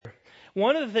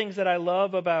One of the things that I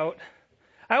love about,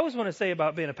 I always want to say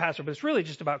about being a pastor, but it's really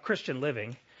just about Christian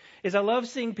living, is I love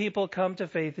seeing people come to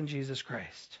faith in Jesus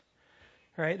Christ.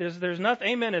 Right? There's nothing,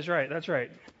 amen is right, that's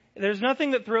right. There's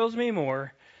nothing that thrills me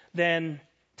more than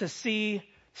to see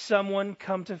someone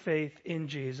come to faith in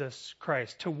Jesus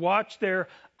Christ. To watch their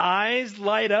eyes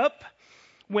light up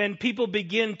when people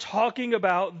begin talking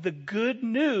about the good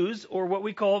news, or what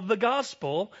we call the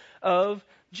gospel of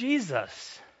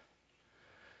Jesus.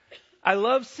 I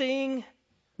love seeing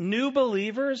new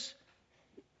believers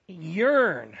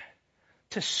yearn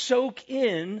to soak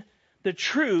in the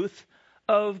truth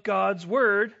of God's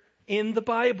word in the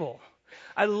Bible.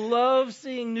 I love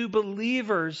seeing new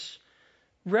believers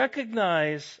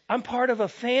recognize I'm part of a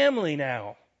family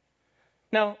now.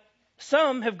 Now,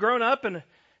 some have grown up and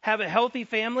have a healthy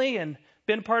family and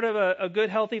been part of a good,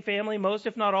 healthy family most,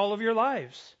 if not all, of your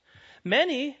lives.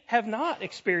 Many have not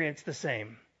experienced the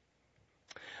same.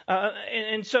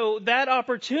 And so that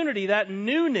opportunity, that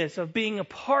newness of being a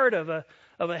part of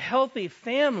a healthy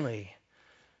family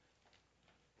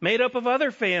made up of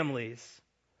other families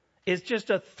is just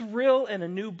a thrill and a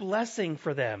new blessing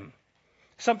for them.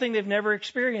 Something they've never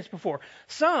experienced before.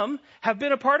 Some have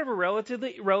been a part of a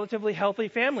relatively healthy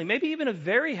family, maybe even a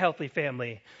very healthy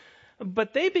family.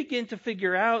 But they begin to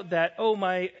figure out that, oh,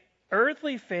 my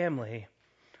earthly family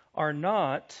are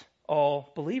not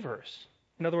all believers.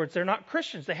 In other words, they're not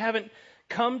Christians. They haven't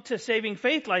come to saving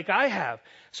faith like I have.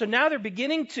 So now they're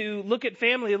beginning to look at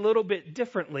family a little bit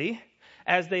differently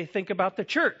as they think about the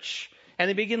church. And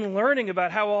they begin learning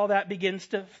about how all that begins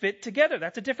to fit together.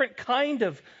 That's a different kind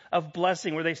of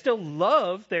blessing where they still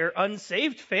love their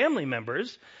unsaved family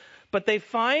members, but they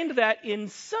find that in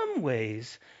some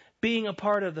ways, being a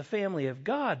part of the family of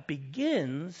God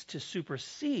begins to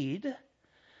supersede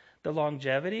the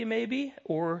longevity maybe,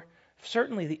 or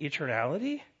certainly the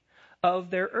eternality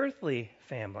of their earthly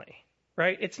family,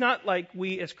 right? It's not like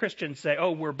we as Christians say,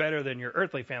 oh, we're better than your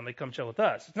earthly family, come chill with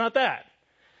us. It's not that.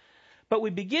 But we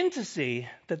begin to see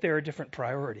that there are different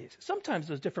priorities. Sometimes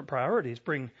those different priorities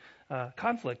bring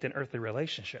conflict in earthly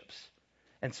relationships.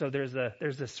 And so there's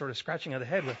this sort of scratching of the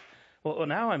head with, well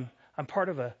now I'm part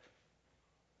of a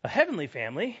heavenly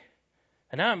family,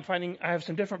 and now I'm finding I have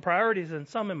some different priorities than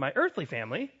some in my earthly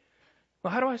family.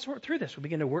 Well, how do I sort through this? We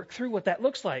begin to work through what that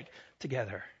looks like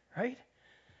together, right?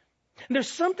 And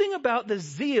there's something about the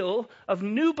zeal of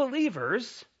new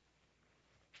believers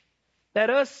that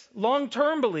us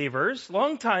long-term believers,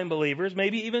 long-time believers,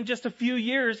 maybe even just a few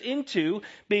years into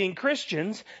being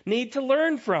Christians, need to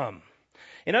learn from.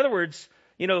 In other words,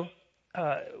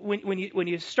 when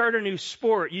you start a new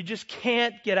sport, you just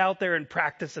can't get out there and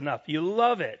practice enough. You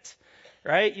love it,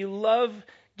 right? You love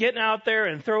getting out there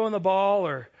and throwing the ball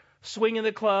or swinging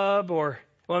the club, or,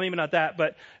 well, maybe not that,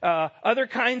 but other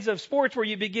kinds of sports where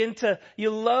you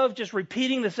love just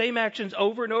repeating the same actions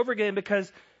over and over again because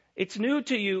it's new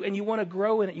to you and you want to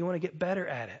grow in it. You want to get better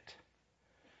at it.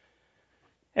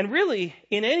 And really,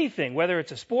 in anything, whether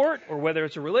it's a sport or whether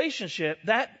it's a relationship,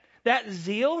 that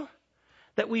zeal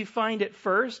that we find at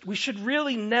first, we should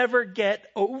really never get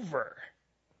over.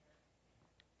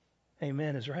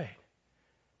 Amen is right.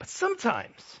 But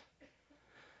sometimes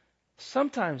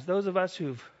those of us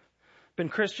who've been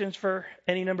Christians for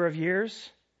any number of years,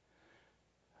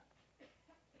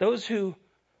 those who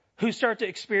start to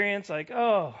experience like,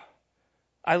 oh,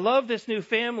 I love this new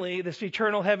family, this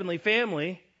eternal heavenly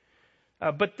family,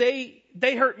 but they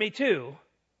hurt me too.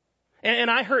 And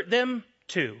I hurt them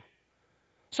too.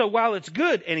 So while it's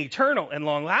good and eternal and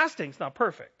long lasting, it's not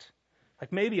perfect.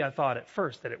 Like maybe I thought at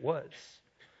first that it was.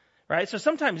 Right? So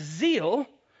sometimes zeal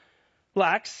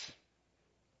lacks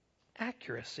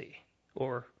accuracy,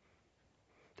 or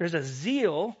there's a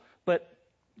zeal, but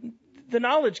the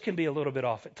knowledge can be a little bit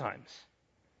off at times.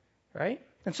 Right?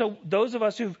 And so those of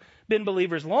us who've been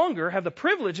believers longer have the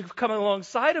privilege of coming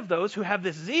alongside of those who have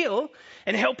this zeal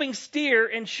and helping steer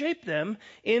and shape them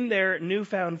in their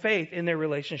newfound faith, in their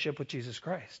relationship with Jesus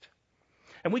Christ.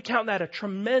 And we count that a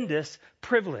tremendous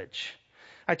privilege.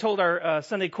 I told our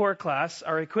Sunday core class,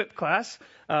 our equip class,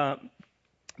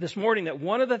 this morning that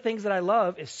one of the things that I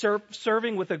love is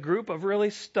serving with a group of really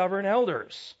stubborn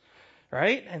elders.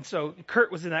 Right? And so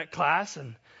Kurt was in that class,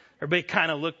 and everybody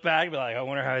kind of looked back and be like, I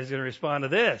wonder how he's going to respond to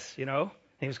this, He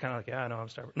was kind of like, yeah, I know I'm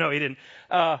stubborn. No, he didn't.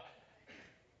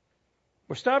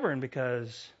 We're stubborn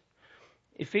because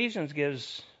Ephesians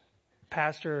gives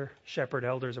pastor, shepherd,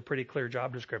 elders a pretty clear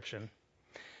job description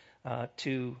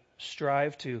to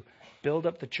strive to build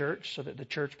up the church so that the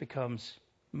church becomes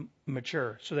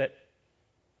mature, so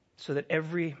that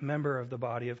every member of the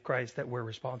body of Christ that we're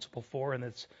responsible for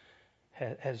and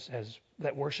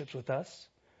that worships with us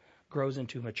grows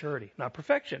into maturity. Not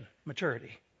perfection,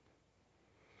 maturity.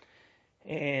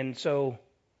 And so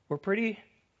we're pretty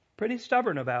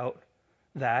stubborn about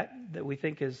that we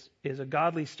think is a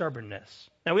godly stubbornness.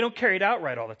 Now, we don't carry it out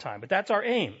right all the time, but that's our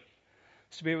aim.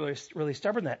 To be really, really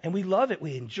stubborn that. And we love it.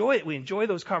 We enjoy it. We enjoy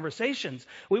those conversations.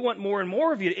 We want more and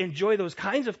more of you to enjoy those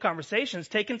kinds of conversations.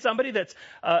 Taking somebody that's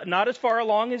not as far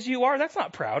along as you are, that's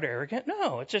not proud, arrogant.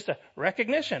 No, it's just a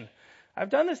recognition. I've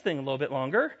done this thing a little bit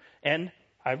longer, and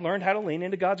I've learned how to lean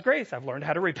into God's grace. I've learned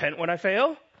how to repent when I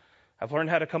fail. I've learned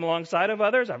how to come alongside of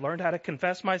others. I've learned how to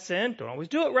confess my sin. Don't always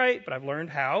do it right, but I've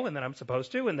learned how, and that I'm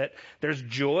supposed to, and that there's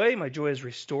joy. My joy is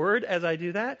restored as I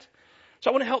do that. So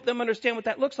I want to help them understand what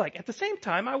that looks like. At the same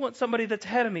time, I want somebody that's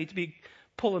ahead of me to be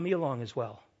pulling me along as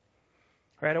well.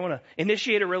 Right? I want to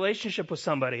initiate a relationship with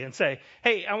somebody and say,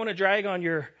 hey, I want to drag on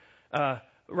your,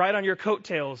 ride on your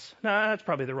coattails. No, that's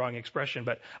probably the wrong expression,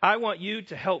 but I want you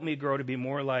to help me grow to be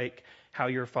more like how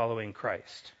you're following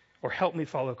Christ, or help me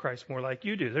follow Christ more like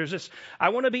you do. There's this, I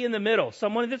want to be in the middle,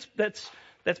 someone that's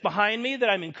behind me that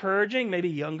I'm encouraging, maybe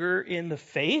younger in the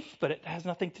faith, but it has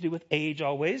nothing to do with age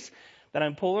always. That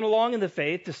I'm pulling along in the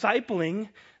faith, discipling.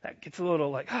 That gets a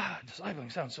little like, discipling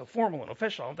sounds so formal and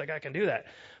official. I don't think I can do that.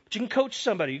 But you can coach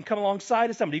somebody. You can come alongside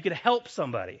of somebody. You can help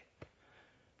somebody.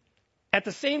 At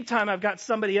the same time, I've got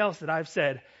somebody else that I've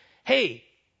said, hey,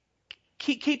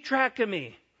 keep track of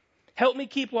me. Help me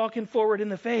keep walking forward in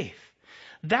the faith.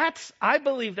 I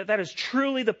believe that is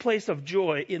truly the place of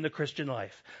joy in the Christian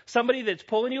life. Somebody that's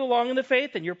pulling you along in the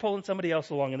faith, and you're pulling somebody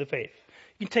else along in the faith.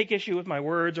 You can take issue with my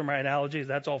words or my analogies,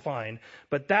 that's all fine.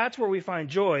 But that's where we find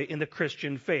joy in the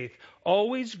Christian faith.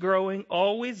 Always growing,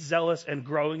 always zealous, and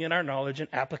growing in our knowledge and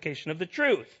application of the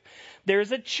truth.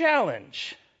 There's a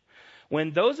challenge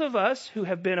when those of us who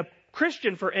have been a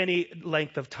Christian for any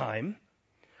length of time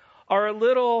are a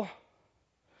little,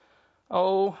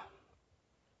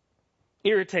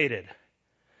 irritated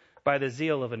by the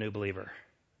zeal of a new believer.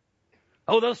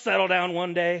 They'll settle down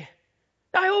one day.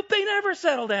 I hope they never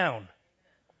settle down.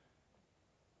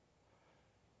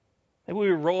 Maybe we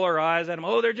roll our eyes at them.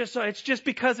 It's just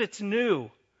because it's new.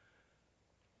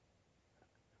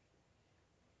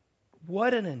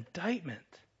 What an indictment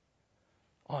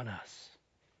on us.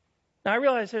 Now I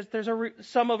realize there's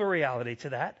some of a reality to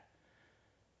that.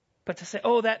 But to say,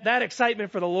 that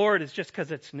excitement for the Lord is just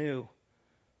because it's new.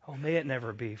 May it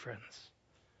never be, friends.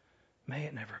 May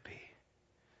it never be.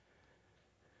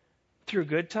 Through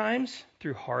good times,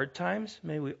 through hard times,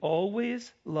 may we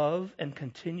always love and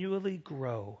continually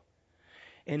grow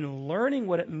in learning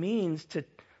what it means to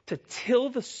till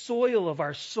the soil of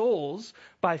our souls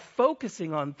by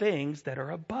focusing on things that are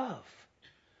above.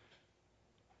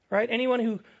 Right?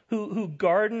 Anyone who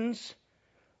gardens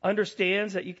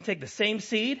understands that you can take the same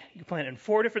seed, you can plant it in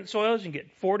 4 different soils, and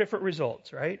get 4 different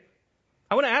results, right?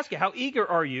 I want to ask you, how eager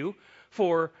are you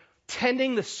for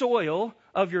tending the soil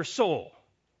of your soul?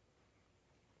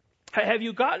 Have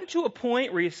you gotten to a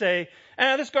point where you say,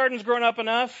 this garden's grown up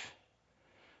enough.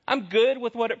 I'm good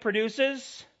with what it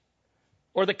produces,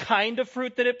 or the kind of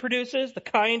fruit that it produces, the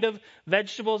kind of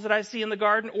vegetables that I see in the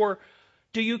garden? Or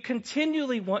do you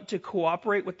continually want to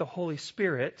cooperate with the Holy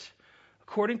Spirit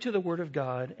according to the Word of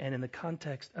God and in the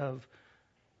context of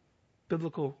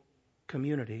biblical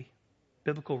community,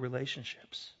 biblical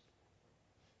relationships,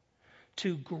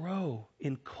 to grow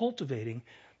in cultivating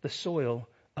the soil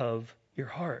of your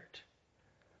heart?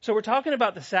 So we're talking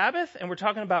about the Sabbath, and we're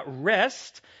talking about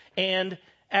rest, and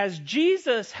as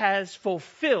Jesus has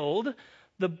fulfilled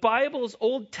the Bible's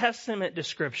Old Testament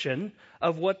description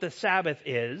of what the Sabbath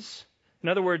is, in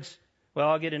other words,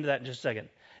 I'll get into that in just a second.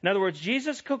 In other words,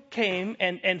 Jesus came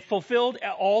and fulfilled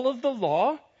all of the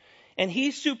law, and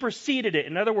he superseded it.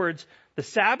 In other words, the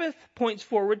Sabbath points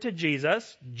forward to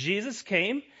Jesus. Jesus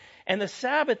came, and the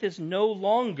Sabbath is no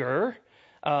longer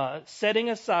setting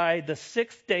aside the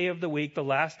 6th day of the week, the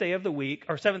last day of the week,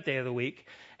 or 7th day of the week,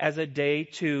 as a day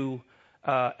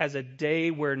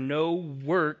where no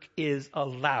work is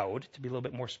allowed, to be a little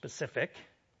bit more specific.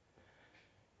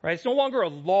 Right? It's no longer a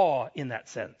law in that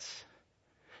sense.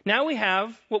 Now we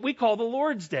have what we call the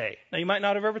Lord's Day. Now you might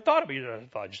not have ever thought of it.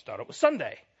 I just thought it was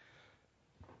Sunday.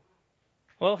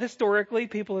 Well, historically,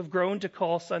 people have grown to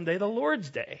call Sunday the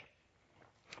Lord's Day.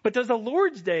 But does the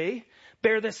Lord's Day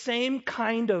bear the same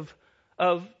kind of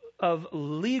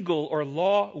legal or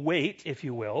law weight, if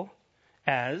you will,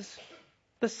 as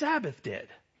the Sabbath did?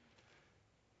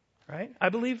 Right? I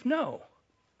believe no.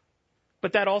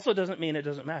 But that also doesn't mean it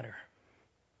doesn't matter.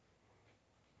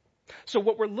 So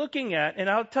what we're looking at, and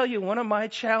I'll tell you one of my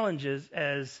challenges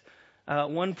as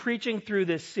one preaching through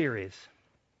this series,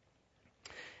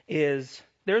 is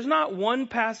there's not one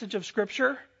passage of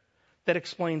Scripture that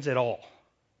explains it all.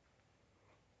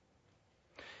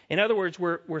 In other words,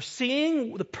 we're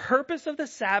seeing the purpose of the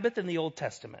Sabbath in the Old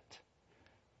Testament.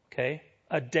 Okay?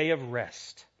 A day of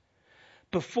rest.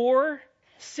 Before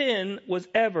sin was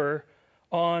ever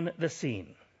on the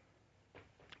scene.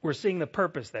 We're seeing the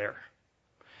purpose there.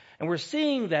 And we're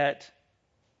seeing that,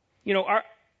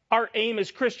 our aim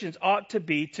as Christians ought to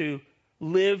be to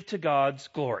live to God's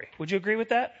glory. Would you agree with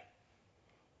that?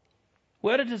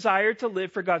 We ought to desire to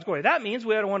live for God's glory. That means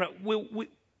we ought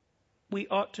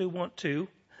to want to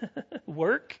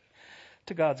work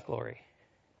to God's glory.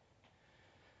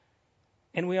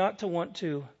 And we ought to want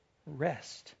to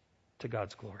rest to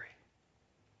God's glory.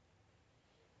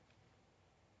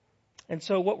 And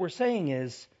so what we're saying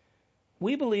is,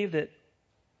 we believe that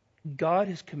God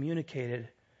has communicated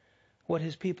what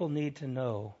his people need to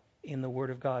know in the Word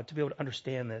of God to be able to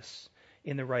understand this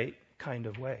in the right kind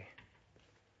of way.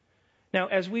 Now,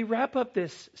 as we wrap up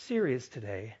this series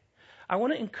today, I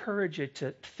want to encourage you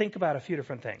to think about a few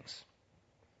different things.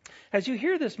 As you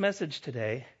hear this message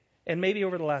today, and maybe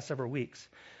over the last several weeks,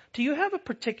 do you have a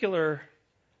particular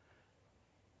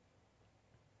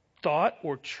thought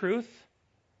or truth?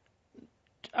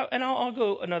 And I'll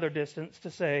go another distance to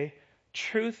say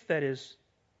truth that is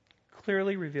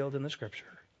clearly revealed in the Scripture.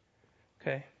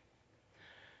 Okay?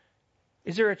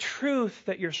 Is there a truth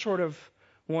that you're sort of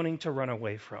wanting to run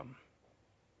away from?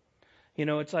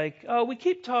 It's like, we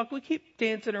keep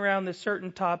dancing around this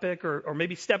certain topic or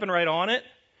maybe stepping right on it.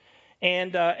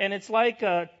 And it's like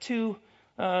the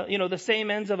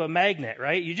same ends of a magnet,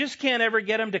 right? You just can't ever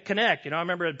get them to connect. I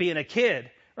remember being a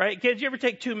kid, right? Kids, you ever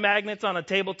take two magnets on a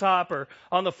tabletop or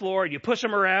on the floor and you push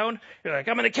them around? You're like,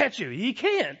 I'm going to catch you. You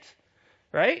can't,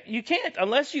 right? You can't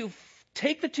unless you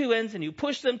take the two ends and you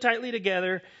push them tightly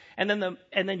together, and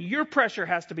then your pressure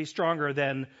has to be stronger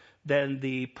than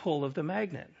the pull of the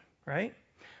magnet, right?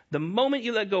 The moment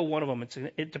you let go of one of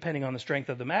them, depending on the strength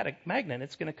of the magnet,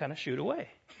 it's going to kind of shoot away.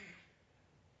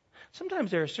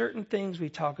 Sometimes there are certain things we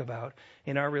talk about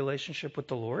in our relationship with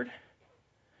the Lord,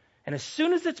 and as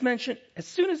soon as it's mentioned,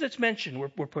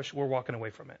 we're walking away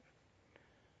from it.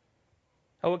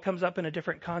 Oh, it comes up in a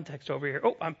different context over here.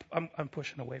 Oh, I'm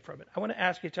pushing away from it. I want to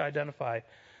ask you to identify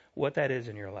what that is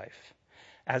in your life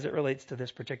as it relates to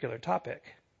this particular topic.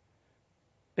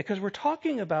 Because we're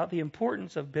talking about the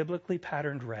importance of biblically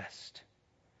patterned rest.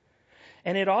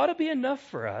 And it ought to be enough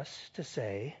for us to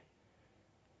say,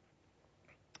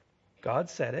 God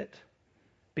said it,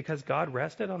 because God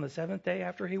rested on the seventh day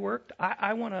after he worked.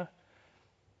 I want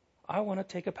to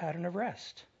take a pattern of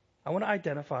rest. I want to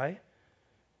identify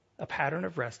a pattern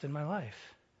of rest in my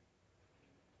life.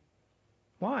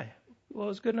 Why? Well,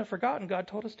 it's good enough for God, and God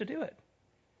told us to do it.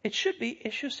 It should be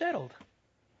issue settled.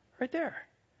 Right there.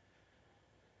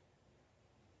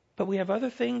 But we have other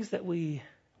things that we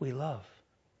love.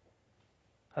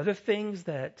 Other things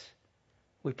that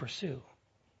we pursue.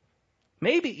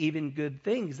 Maybe even good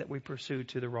things that we pursue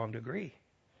to the wrong degree.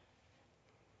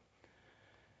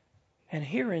 And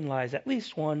herein lies at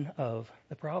least one of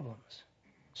the problems.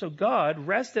 So God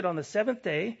rested on the seventh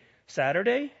day,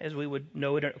 Saturday, as we would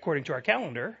know it according to our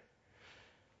calendar.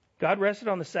 God rested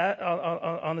on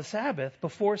the Sabbath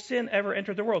before sin ever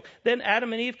entered the world. Then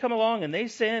Adam and Eve come along and they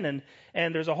sin,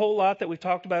 and there's a whole lot that we've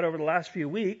talked about over the last few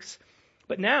weeks.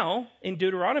 But now, in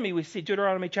Deuteronomy, we see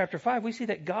Deuteronomy chapter 5, we see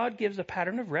that God gives a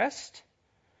pattern of rest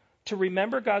to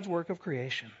remember God's work of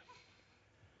creation.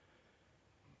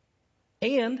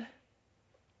 And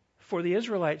for the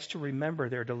Israelites to remember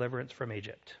their deliverance from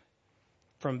Egypt,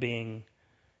 from being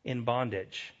in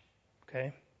bondage.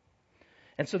 Okay?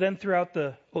 And so then throughout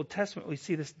the Old Testament, we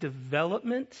see this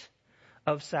development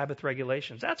of Sabbath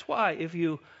regulations. That's why if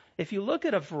you look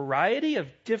at a variety of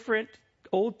different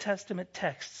Old Testament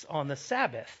texts on the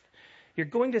Sabbath, you're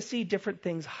going to see different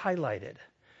things highlighted.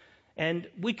 And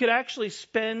we could actually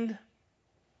spend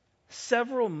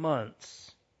several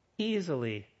months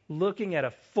easily looking at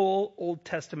a full Old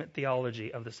Testament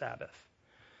theology of the Sabbath.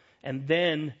 And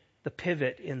then the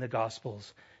pivot in the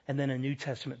Gospels. And then a New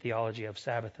Testament theology of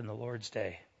Sabbath and the Lord's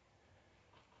Day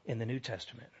in the New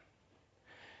Testament.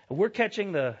 And we're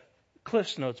catching the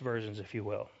Cliff's Notes versions, if you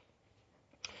will.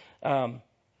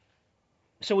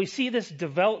 So we see this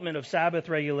development of Sabbath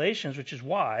regulations, which is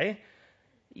why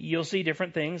you'll see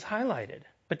different things highlighted.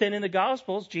 But then in the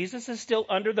Gospels, Jesus is still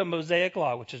under the Mosaic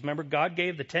law, which is, remember, God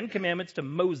gave the 10 Commandments to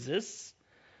Moses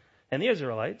and the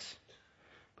Israelites.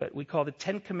 But we call the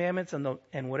 10 Commandments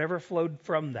and whatever flowed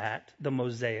from that the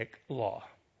Mosaic law.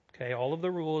 Okay, all of the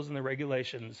rules and the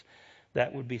regulations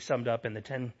that would be summed up in the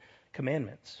 10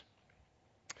 Commandments.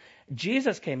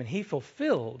 Jesus came and he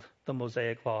fulfilled the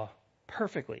Mosaic law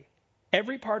perfectly.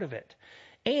 Every part of it.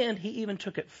 And he even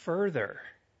took it further.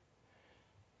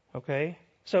 Okay?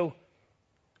 So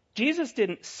Jesus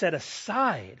didn't set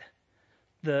aside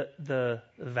the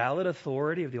valid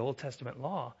authority of the Old Testament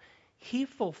law. He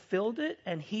fulfilled it,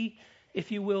 and he,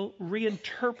 if you will,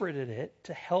 reinterpreted it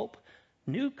to help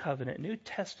New Covenant, New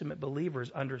Testament believers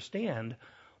understand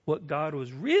what God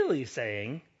was really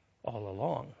saying all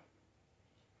along.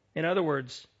 In other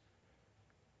words,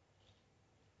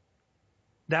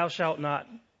 thou shalt not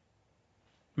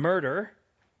murder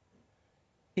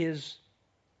is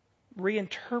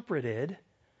reinterpreted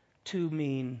to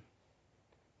mean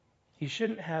you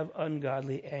shouldn't have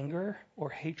ungodly anger or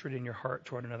hatred in your heart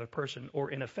toward another person,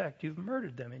 or in effect, you've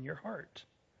murdered them in your heart.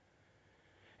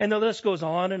 And the list goes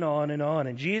on and on and on.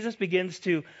 And Jesus begins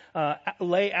to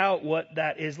lay out what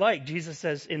that is like. Jesus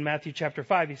says in Matthew chapter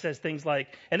 5, he says things like,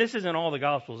 and this isn't all the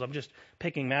Gospels, I'm just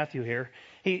picking Matthew here.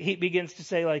 He begins to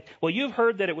say like, well, you've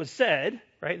heard that it was said,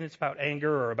 right? And it's about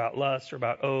anger or about lust or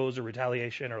about oaths or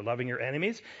retaliation or loving your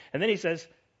enemies. And then he says,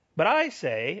 but I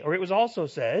say, or it was also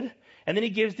said, and then he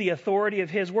gives the authority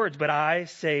of his words, but I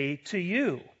say to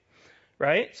you.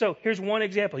 Right? So here's one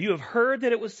example. You have heard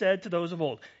that it was said to those of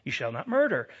old, you shall not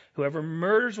murder. Whoever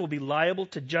murders will be liable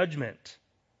to judgment.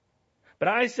 But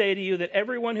I say to you that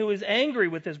everyone who is angry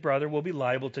with his brother will be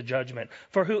liable to judgment.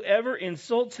 For whoever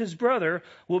insults his brother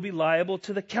will be liable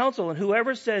to the council. And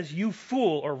whoever says, you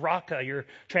fool, or raka, your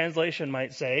translation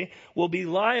might say, will be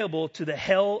liable to the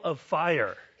hell of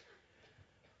fire.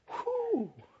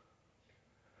 Whew.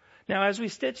 Now, as we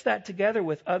stitch that together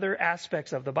with other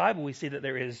aspects of the Bible, we see that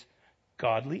there is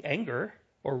godly anger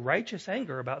or righteous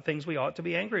anger about things we ought to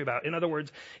be angry about. In other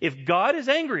words, if God is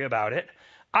angry about it,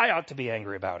 I ought to be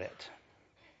angry about it.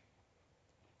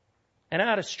 And I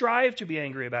ought to strive to be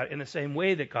angry about it in the same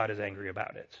way that God is angry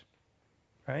about it.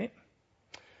 Right?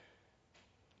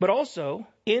 But also,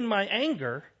 in my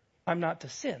anger, I'm not to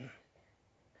sin.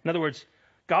 In other words,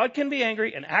 God can be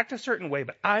angry and act a certain way,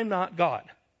 but I'm not God.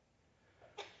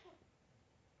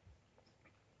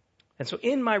 And so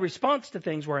in my response to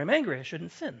things where I'm angry, I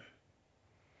shouldn't sin.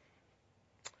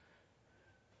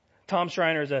 Tom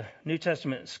Schreiner is a New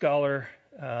Testament scholar,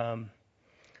 and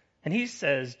he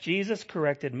says Jesus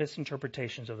corrected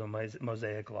misinterpretations of the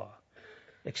Mosaic law,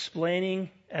 explaining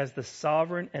as the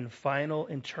sovereign and final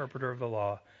interpreter of the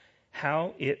law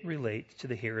how it relates to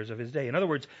the hearers of his day. In other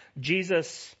words,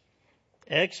 Jesus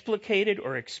explicated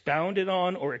or expounded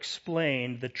on or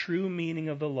explained the true meaning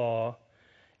of the law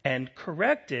and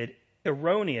corrected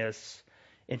erroneous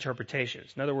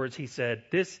interpretations. In other words, he said,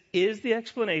 this is the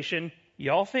explanation.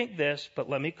 Y'all think this, but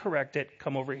let me correct it.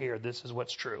 Come over here. This is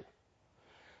what's true.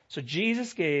 So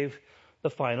Jesus gave the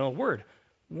final word.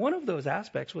 One of those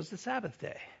aspects was the Sabbath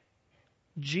day.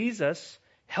 Jesus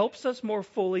helps us more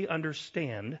fully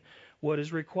understand what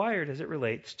is required as it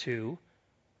relates to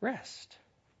rest.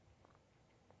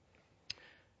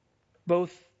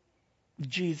 Both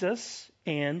Jesus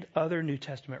and other New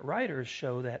Testament writers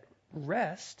show that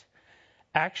rest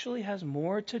actually has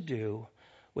more to do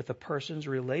with a person's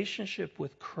relationship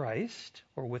with Christ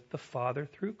or with the Father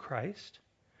through Christ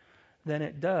than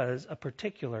it does a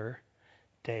particular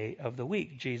day of the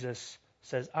week. Jesus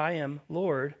says, I am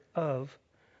Lord of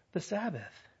the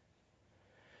Sabbath.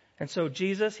 And so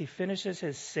Jesus, he finishes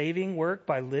his saving work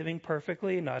by living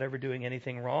perfectly, not ever doing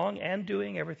anything wrong and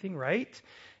doing everything right.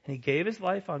 And he gave his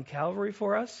life on Calvary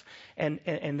for us. And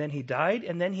then he died,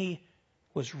 and then he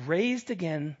was raised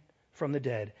again from the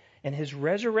dead. And his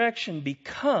resurrection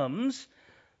becomes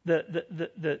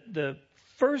the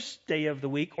first day of the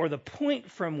week, or the point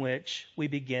from which we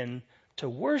begin to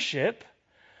worship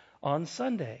on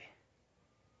Sunday.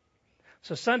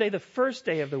 So Sunday, the first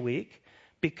day of the week,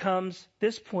 becomes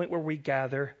this point where we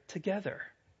gather together.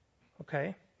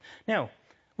 Okay? Now,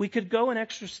 we could go an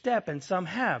extra step, and some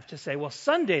have, to say, well,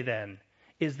 Sunday then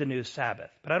is the new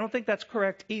Sabbath. But I don't think that's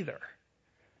correct either.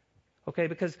 Okay?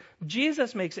 Because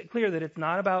Jesus makes it clear that it's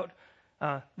not about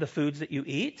the foods that you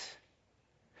eat.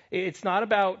 It's not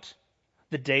about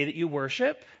the day that you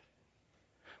worship.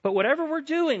 But whatever we're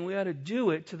doing, we ought to do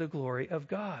it to the glory of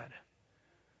God.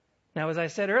 Now, as I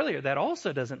said earlier, that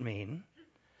also doesn't mean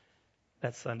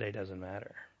that Sunday doesn't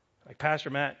matter. Like, Pastor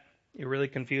Matt, you're really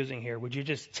confusing here. Would you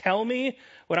just tell me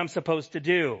what I'm supposed to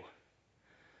do?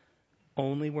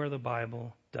 Only where the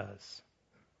Bible does.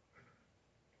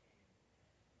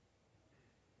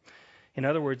 In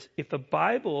other words, if the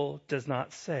Bible does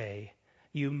not say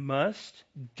you must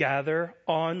gather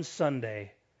on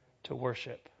Sunday to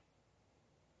worship,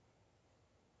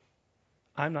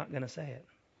 I'm not going to say it.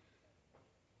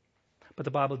 But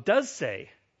the Bible does say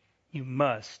you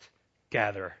must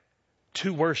gather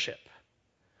to worship.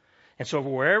 And so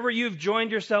wherever you've joined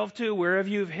yourself to, wherever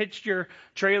you've hitched your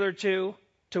trailer to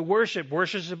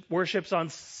worship's on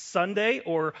Sunday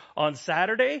or on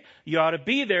Saturday, you ought to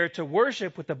be there to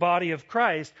worship with the body of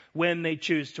Christ when they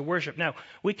choose to worship. Now,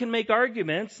 we can make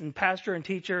arguments, and pastor and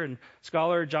teacher and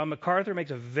scholar John MacArthur makes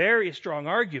a very strong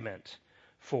argument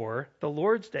for the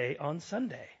Lord's Day on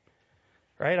Sunday.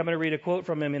 Right? I'm going to read a quote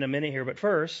from him in a minute here, but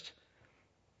first,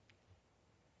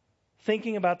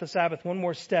 thinking about the Sabbath one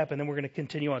more step, and then we're going to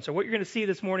continue on. So what you're going to see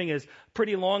this morning is a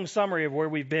pretty long summary of where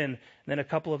we've been, and then a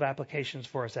couple of applications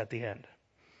for us at the end.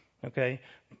 Okay?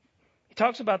 He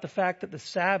talks about the fact that the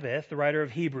Sabbath, the writer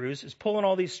of Hebrews, is pulling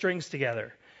all these strings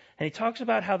together. And he talks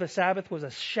about how the Sabbath was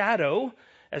a shadow,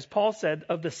 as Paul said,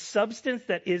 of the substance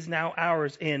that is now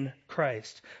ours in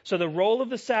Christ. So the role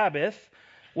of the Sabbath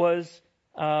was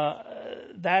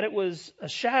that it was a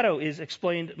shadow is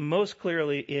explained most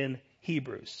clearly in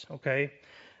Hebrews, okay?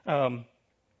 The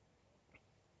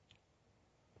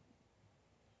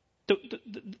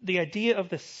idea of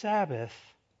the Sabbath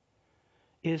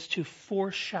is to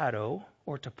foreshadow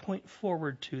or to point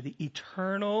forward to the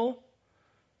eternal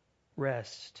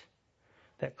rest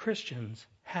that Christians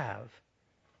have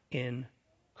in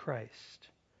Christ.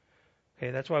 Okay,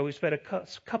 that's why we spent a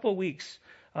couple weeks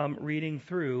reading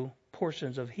through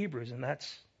portions of Hebrews, and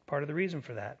that's part of the reason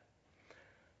for that,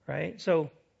 right? So,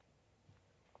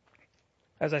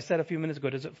 as I said a few minutes ago,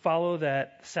 does it follow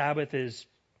that Sabbath is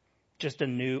just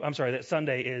that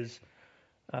Sunday is,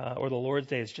 or the Lord's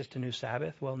Day is just a new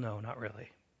Sabbath? Well, no, not really.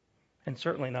 And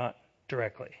certainly not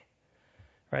directly.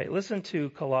 Right? Listen to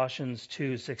Colossians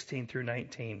 2:16 through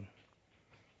 19.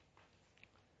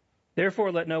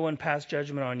 Therefore, let no one pass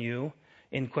judgment on you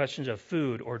in questions of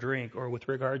food or drink or with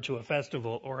regard to a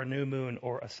festival or a new moon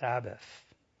or a Sabbath.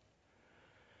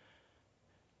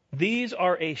 These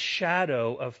are a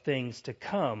shadow of things to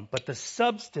come, but the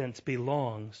substance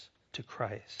belongs to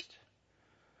Christ.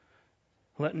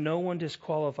 Let no one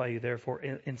disqualify you, therefore,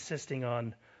 insisting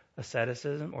on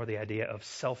asceticism or the idea of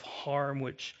self-harm,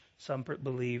 which some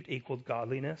believed equaled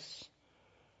godliness,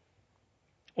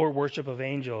 or worship of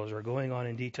angels, or going on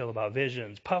in detail about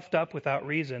visions, puffed up without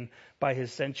reason by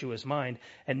his sensuous mind,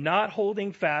 and not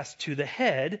holding fast to the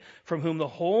head, from whom the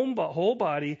whole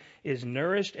body is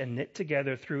nourished and knit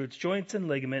together through its joints and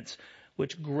ligaments,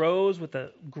 which grows with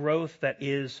the growth that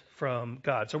is from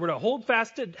God. So we're to hold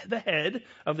fast to the head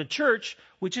of the church,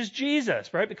 which is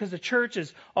Jesus, right? Because the church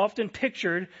is often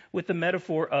pictured with the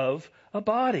metaphor of a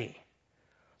body.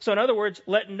 So in other words,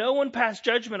 let no one pass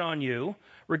judgment on you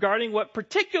regarding what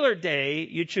particular day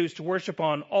you choose to worship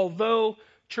on, although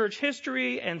church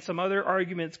history and some other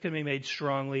arguments can be made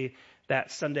strongly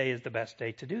that Sunday is the best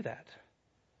day to do that.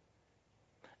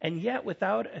 And yet,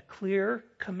 without a clear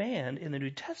command in the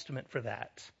New Testament for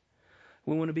that,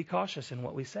 we want to be cautious in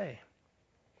what we say.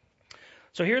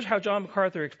 So here's how John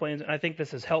MacArthur explains it, and I think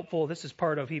this is helpful. This is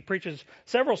he preaches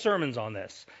several sermons on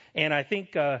this. And I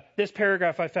think this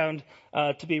paragraph I found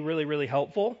to be really, really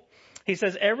helpful. He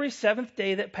says, every seventh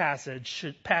day that passes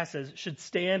should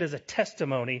stand as a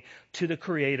testimony to the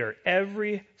Creator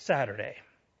every Saturday.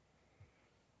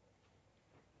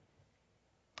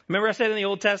 Remember I said in the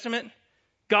Old Testament,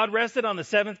 God rested on the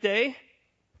seventh day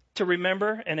to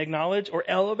remember and acknowledge or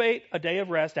elevate a day of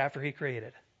rest after he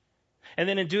created. And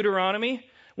then in Deuteronomy,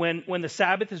 when the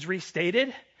Sabbath is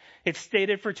restated, it's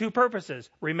stated for two purposes.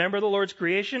 Remember the Lord's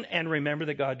creation and remember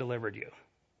that God delivered you.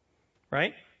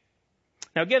 Right?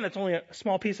 Now again, that's only a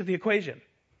small piece of the equation.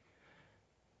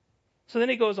 So then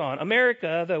he goes on.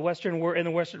 America, in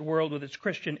the Western world with its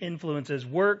Christian influences,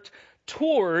 worked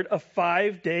toward a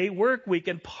 5-day work week.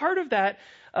 And part of that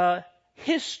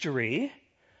history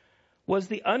was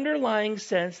the underlying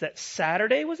sense that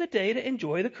Saturday was a day to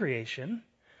enjoy the creation.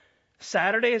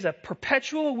 Saturday is a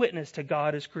perpetual witness to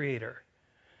God as creator.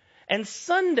 And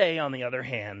Sunday, on the other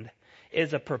hand,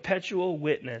 is a perpetual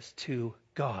witness to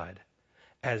God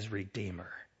as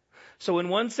redeemer. So in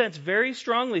one sense, very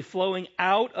strongly flowing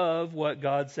out of what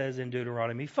God says in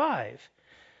Deuteronomy 5.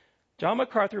 John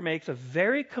MacArthur makes a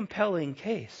very compelling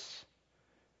case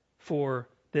for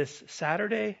this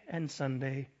Saturday and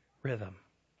Sunday rhythm.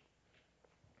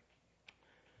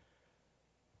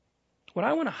 What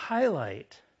I want to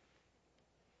highlight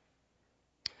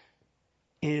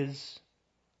is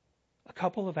a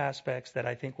couple of aspects that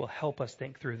I think will help us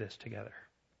think through this together.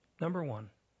 Number one,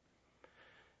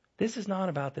 this is not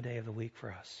about the day of the week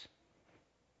for us.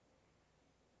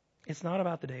 It's not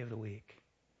about the day of the week.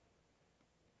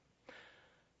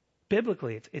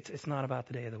 Biblically, it's not about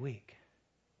the day of the week.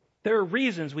 There are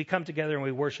reasons we come together and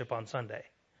we worship on Sunday.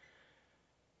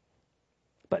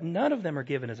 But none of them are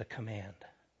given as a command.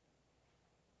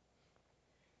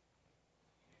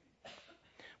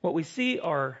 what we see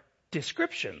are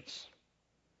descriptions.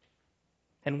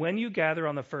 And when you gather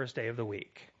on the first day of the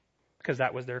week, because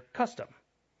that was their custom.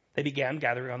 They began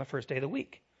gathering on the first day of the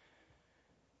week.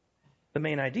 The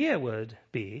main idea would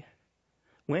be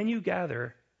when you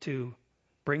gather to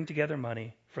bring together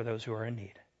money for those who are in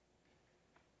need.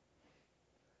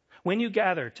 When you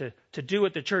gather to do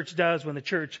what the church does when the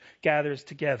church gathers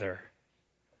together.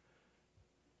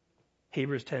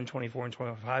 Hebrews 10:24 and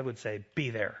 25 would say,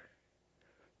 be there.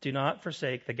 Do not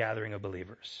forsake the gathering of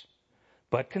believers,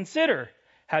 but consider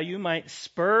how you might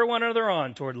spur one another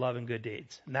on toward love and good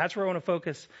deeds. And that's where I want to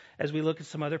focus as we look at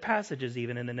some other passages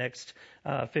even in the next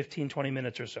 15, 20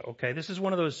 minutes or so. Okay, this is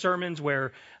one of those sermons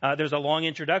where there's a long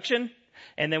introduction,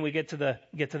 and then we get to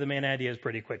the main ideas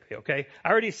pretty quickly. Okay,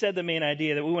 I already said the main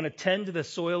idea that we want to tend to the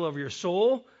soil of your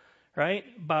soul, right,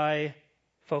 by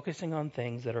focusing on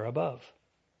things that are above.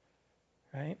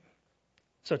 Right?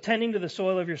 So tending to the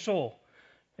soil of your soul.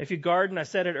 If you garden, I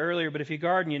said it earlier, but if you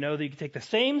garden, you know that you can take the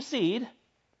same seed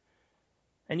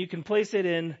and you can place it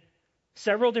in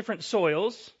several different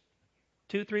soils,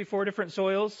 2, 3, 4 different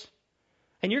soils,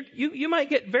 and you might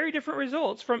get very different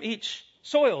results from each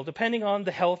soil depending on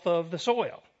the health of the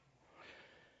soil.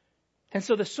 And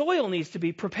so the soil needs to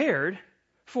be prepared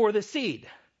for the seed.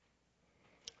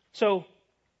 So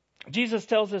Jesus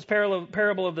tells this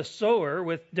parable of the sower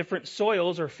with different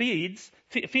soils or fields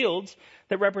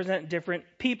that represent different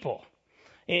people.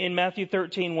 In Matthew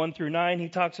 13, 1 through 9, he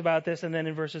talks about this, and then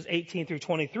in verses 18 through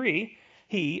 23,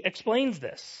 he explains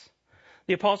this.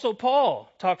 The Apostle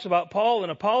Paul talks about Paul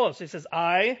and Apollos. He says,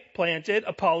 I planted,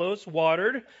 Apollos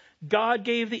watered, God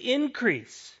gave the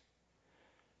increase.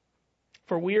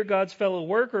 For we are God's fellow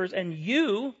workers, and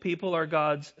you, people, are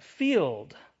God's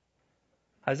field.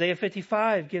 Isaiah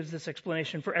 55 gives this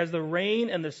explanation. For as the rain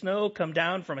and the snow come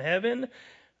down from heaven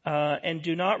and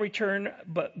do not return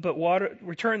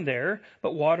there,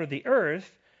 but water the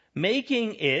earth,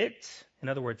 making it, in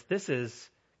other words, this is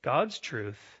God's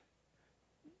truth,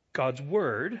 God's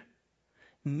word,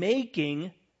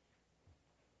 making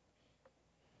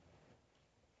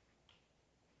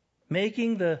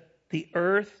the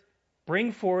earth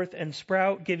bring forth and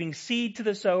sprout, giving seed to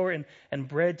the sower and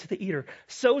bread to the eater.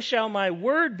 So shall my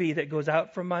word be that goes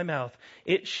out from my mouth.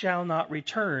 It shall not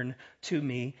return to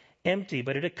me empty,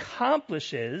 but it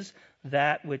accomplishes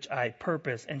that which I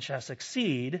purpose and shall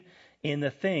succeed in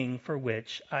the thing for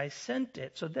which I sent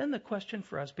it. So then the question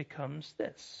for us becomes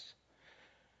this.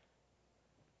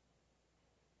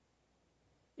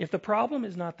 If the problem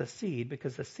is not the seed,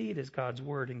 because the seed is God's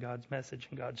word and God's message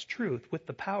and God's truth with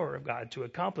the power of God to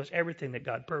accomplish everything that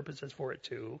God purposes for it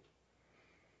to,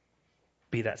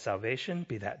 be that salvation,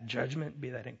 be that judgment, be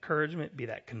that encouragement, be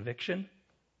that conviction,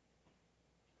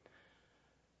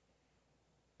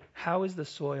 how is the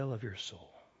soil of your soul?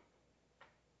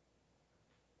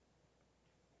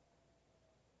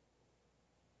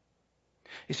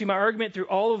 You see, my argument through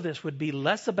all of this would be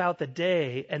less about the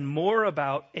day and more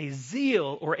about a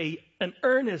zeal or an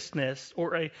earnestness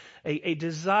or a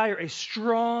desire, a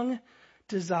strong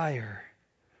desire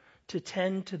to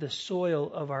tend to the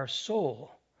soil of our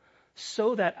soul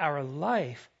so that our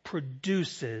life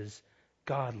produces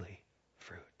godly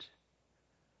fruit.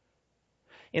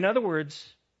 In other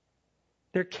words,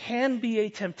 there can be a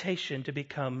temptation to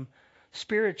become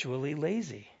spiritually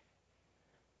lazy.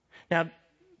 Now,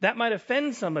 that might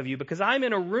offend some of you because I'm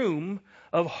in a room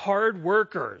of hard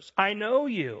workers. I know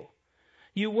you.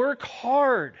 You work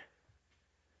hard.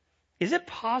 Is it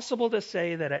possible to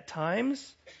say that at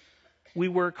times we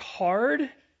work hard?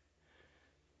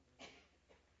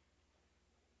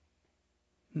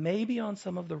 Maybe on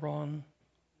some of the wrong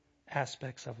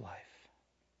aspects of life.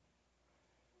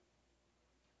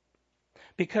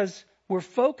 Because we're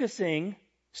focusing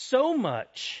so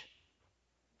much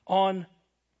on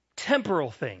temporal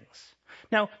things.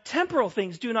 Now, temporal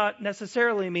things do not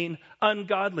necessarily mean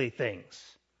ungodly things.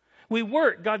 We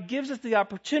work. God gives us the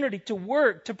opportunity to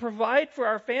work, to provide for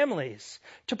our families,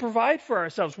 to provide for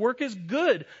ourselves. Work is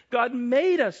good. God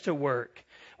made us to work.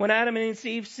 When Adam and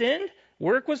Eve sinned,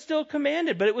 work was still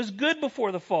commanded, but it was good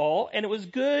before the fall, and it was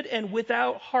good and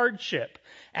without hardship.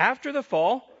 After the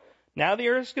fall, now the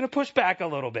earth's going to push back a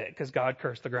little bit because God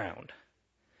cursed the ground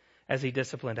as he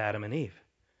disciplined Adam and Eve.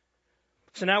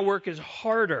 So now work is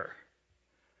harder.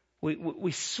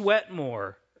 We sweat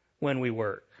more when we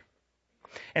work.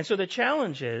 And so the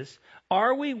challenge is,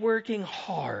 are we working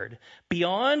hard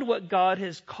beyond what God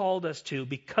has called us to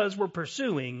because we're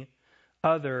pursuing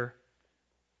other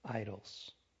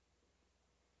idols?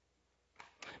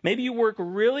 Maybe you work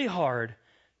really hard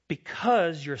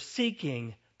because you're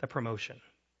seeking the promotion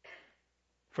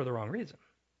for the wrong reason.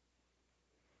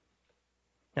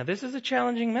 Now, this is a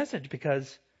challenging message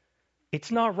because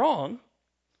it's not wrong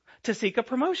to seek a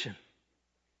promotion.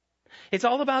 It's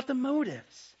all about the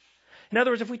motives. In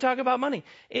other words, if we talk about money,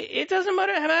 it doesn't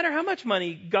matter how much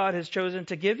money God has chosen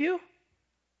to give you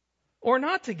or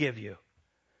not to give you.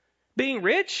 Being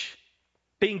rich,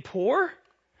 being poor,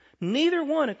 neither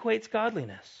one equates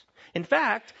godliness. In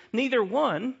fact, neither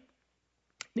one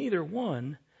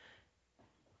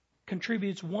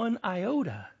contributes one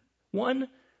iota, one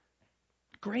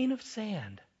grain of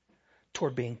sand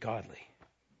toward being godly.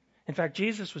 In fact,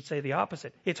 Jesus would say the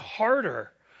opposite. It's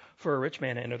harder for a rich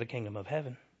man to enter the kingdom of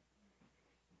heaven.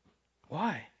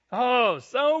 Why? Oh,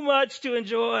 so much to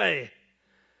enjoy.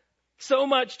 So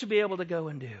much to be able to go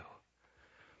and do.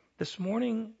 This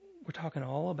morning, we're talking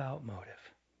all about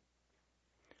motive.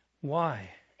 Why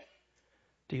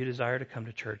do you desire to come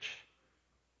to church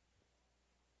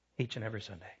each and every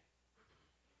Sunday?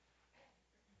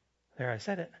 There, I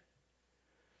said it.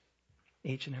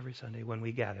 Each and every Sunday when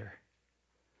we gather,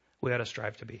 we ought to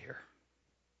strive to be here.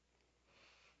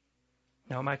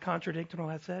 Now, am I contradicting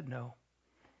what I said? No.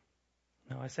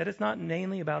 No, I said it's not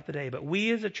mainly about the day, but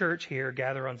we as a church here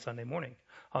gather on Sunday morning,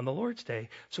 on the Lord's Day.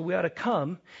 So we ought to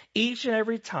come each and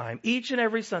every time, each and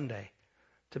every Sunday,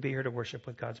 to be here to worship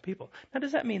with God's people. Now,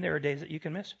 does that mean there are days that you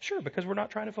can miss? Sure, because we're not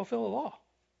trying to fulfill a law.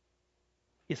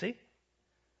 You see?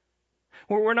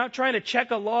 We're not trying to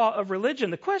check a law of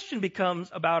religion. The question becomes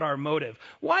about our motive.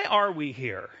 Why are we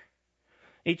here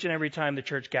each and every time the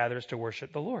church gathers to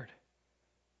worship the Lord?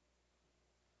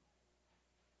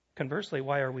 Conversely,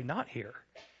 why are we not here?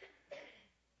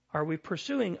 Are we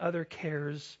pursuing other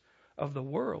cares of the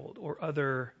world or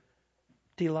other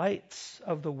delights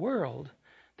of the world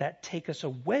that take us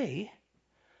away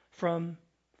from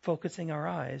focusing our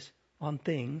eyes on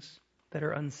things that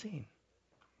are unseen?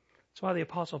 That's why the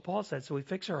Apostle Paul said, so we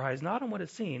fix our eyes not on what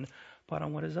is seen, but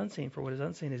on what is unseen, for what is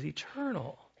unseen is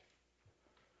eternal.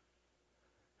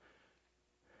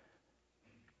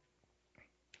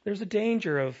 There's a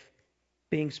danger of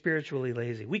being spiritually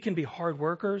lazy. We can be hard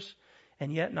workers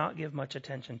and yet not give much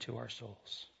attention to our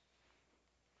souls.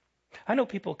 I know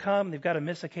people come, they've got to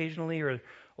miss occasionally,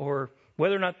 or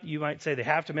whether or not you might say they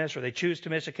have to miss or they choose to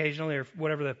miss occasionally, or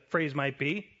whatever the phrase might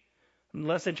be. I'm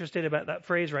less interested about that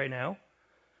phrase right now.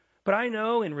 But I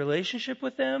know in relationship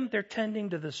with them, they're tending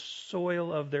to the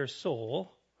soil of their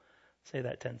soul. Say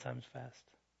that 10 times fast.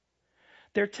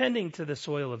 They're tending to the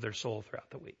soil of their soul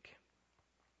throughout the week.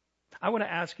 I want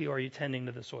to ask you, are you tending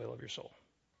to the soil of your soul?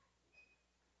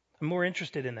 I'm more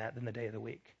interested in that than the day of the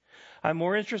week. I'm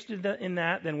more interested in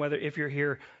that than whether if you're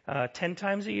here 10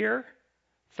 times a year,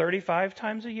 35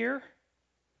 times a year,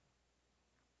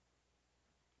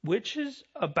 which is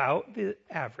about the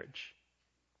average.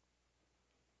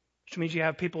 Which means you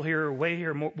have people here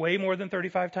way more than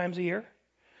 35 times a year.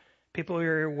 People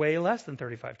here way less than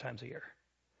 35 times a year.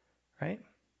 Right?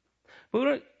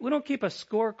 But we don't keep a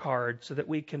scorecard so that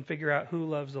we can figure out who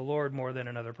loves the Lord more than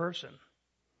another person.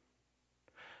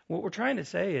 What we're trying to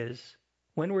say is,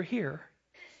 when we're here,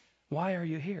 why are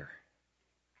you here?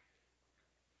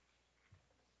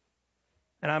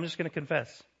 And I'm just going to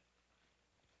confess.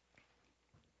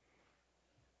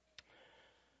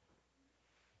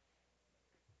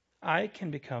 I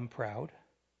can become proud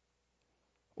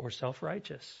or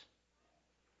self-righteous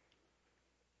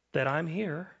that I'm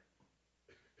here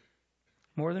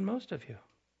more than most of you.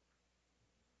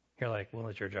 You're like, well,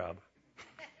 it's your job.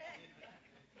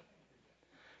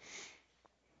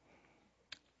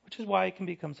 Which is why I can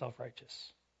become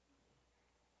self-righteous.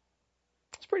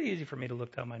 It's pretty easy for me to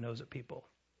look down my nose at people.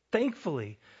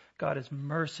 Thankfully, God is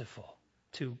merciful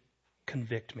to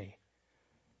convict me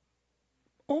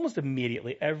almost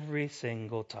immediately every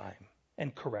single time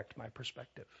and correct my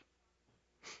perspective.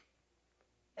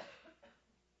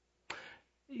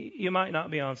 You might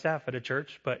not be on staff at a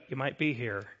church, but you might be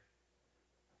here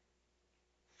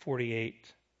 48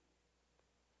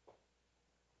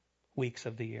 weeks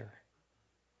of the year.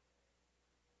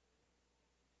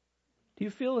 Do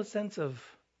you feel a sense of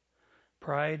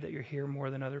pride that you're here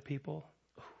more than other people?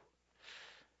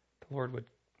 The Lord would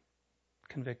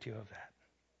convict you of that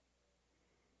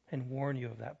and warn you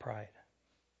of that pride.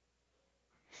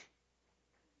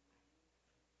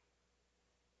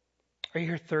 Are you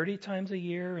here 30 times a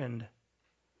year and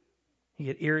you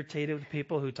get irritated with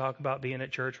people who talk about being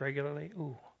at church regularly?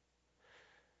 Ooh.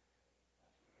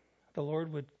 The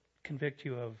Lord would convict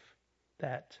you of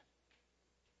that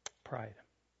pride.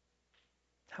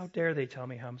 How dare they tell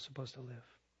me how I'm supposed to live?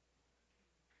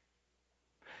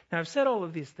 Now, I've said all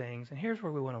of these things, and here's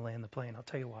where we want to land the plane. I'll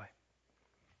tell you why.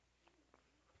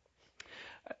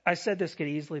 I said this could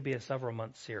easily be a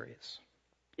several-month series.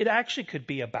 It actually could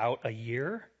be about a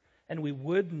year, and we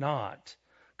would not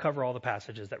cover all the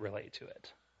passages that relate to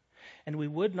it. And we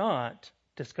would not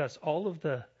discuss all of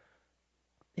the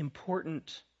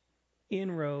important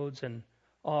inroads and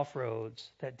off-roads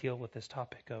that deal with this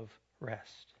topic of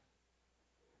rest.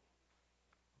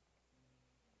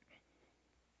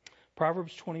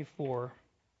 Proverbs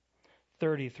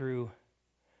 24:30 through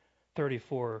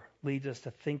 34 leads us to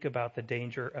think about the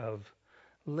danger of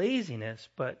laziness,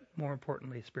 but more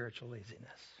importantly, spiritual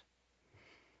laziness.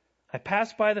 I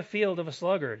passed by the field of a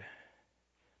sluggard,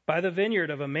 by the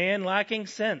vineyard of a man lacking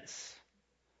sense.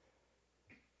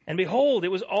 And behold, it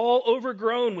was all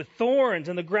overgrown with thorns,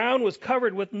 and the ground was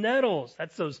covered with nettles.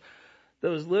 That's those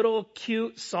little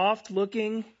cute,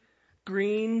 soft-looking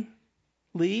green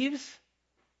leaves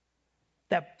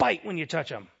that bite when you touch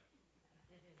them.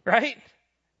 Right?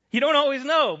 You don't always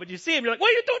know, but you see them, you're like,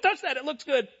 wait, don't touch that, it looks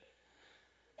good.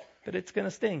 But it's going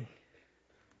to sting.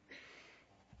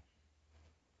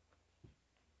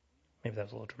 Maybe that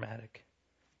was a little dramatic.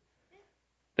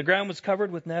 The ground was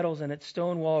covered with nettles and its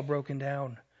stone wall broken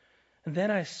down. And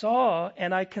then I saw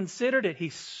and I considered it. He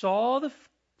saw the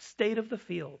state of the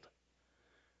field.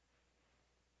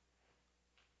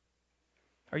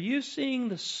 Are you seeing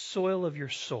the soil of your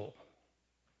soul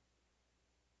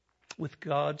with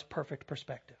God's perfect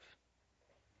perspective?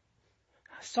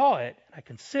 I saw it and I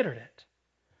considered it.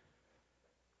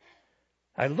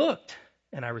 I looked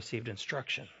and I received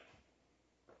instruction.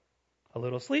 A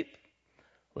little sleep,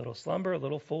 a little slumber, a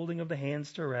little folding of the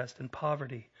hands to rest, and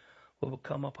poverty will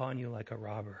come upon you like a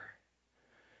robber,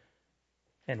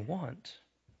 and want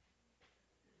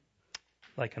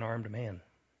like an armed man.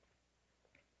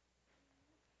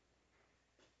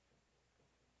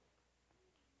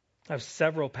 I have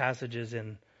several passages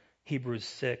in Hebrews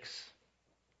 6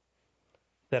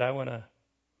 that I want to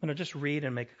just read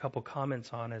and make a couple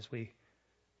comments on as we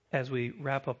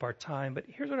wrap up our time. But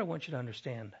here's what I want you to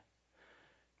understand.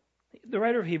 The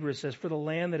writer of Hebrews says, for the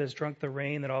land that has drunk the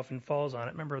rain that often falls on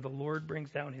it. Remember, the Lord brings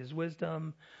down his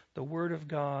wisdom, the word of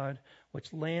God,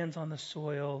 which lands on the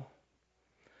soil.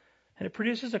 And it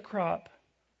produces a crop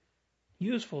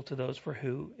useful to those for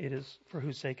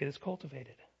whose sake it is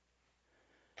cultivated.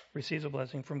 Receives a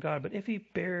blessing from God. But if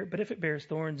it bears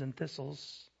thorns and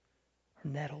thistles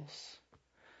or nettles,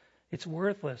 it's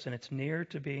worthless and it's near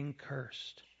to being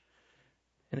cursed.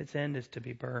 And its end is to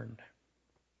be burned.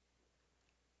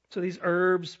 So these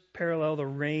herbs parallel the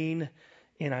rain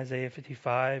in Isaiah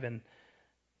 55, and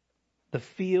the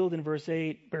field in verse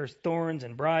 8 bears thorns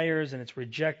and briars, and it's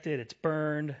rejected, it's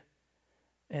burned,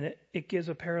 and it gives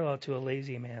a parallel to a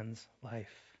lazy man's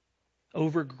life,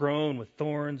 overgrown with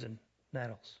thorns and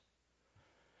nettles.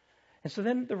 And so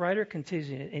then the writer continues,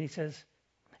 and he says,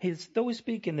 though we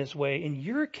speak in this way, in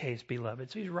your case,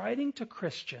 beloved, so he's writing to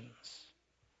Christians,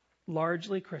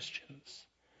 largely Christians.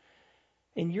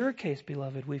 In your case,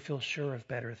 beloved, we feel sure of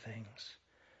better things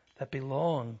that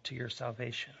belong to your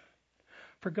salvation.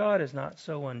 For God is not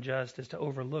so unjust as to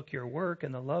overlook your work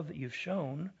and the love that you've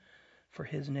shown for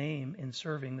his name in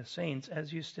serving the saints,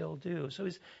 as you still do. So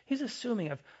he's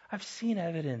assuming, I've seen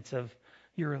evidence of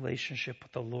your relationship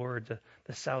with the Lord,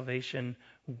 the salvation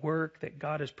work that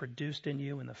God has produced in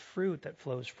you and the fruit that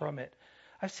flows from it.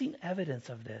 I've seen evidence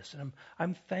of this, and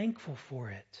I'm thankful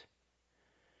for it.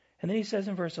 And then he says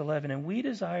in verse 11, and we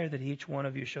desire that each one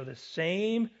of you show the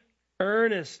same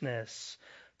earnestness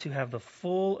to have the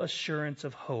full assurance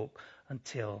of hope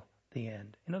until the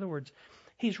end. In other words,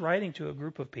 he's writing to a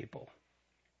group of people.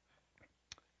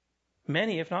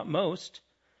 Many, if not most,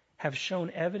 have shown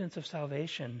evidence of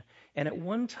salvation. And at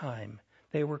one time,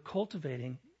 they were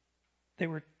cultivating, they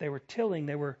were tilling,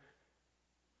 they were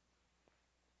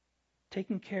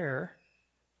taking care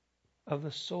of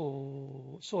the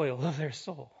soil of their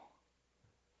soul.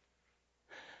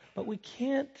 But we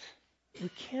can't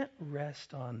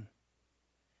rest on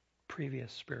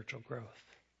previous spiritual growth.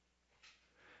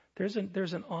 There's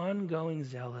an ongoing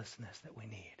zealousness that we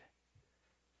need,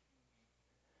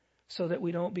 so that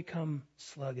we don't become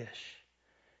sluggish.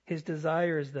 His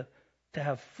desire is to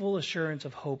have full assurance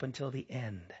of hope until the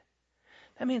end.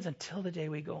 That means until the day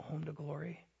we go home to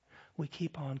glory, we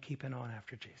keep on keeping on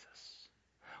after Jesus.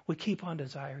 We keep on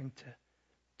desiring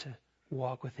to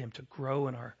walk with him, to grow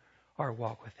in our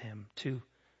walk with him, to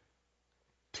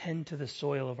tend to the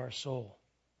soil of our soul.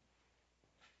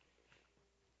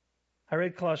 I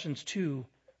read Colossians 2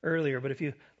 earlier, but if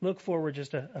you look forward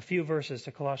just a few verses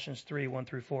to Colossians 3, 1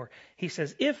 through 4, he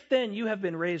says, if then you have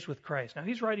been raised with Christ. Now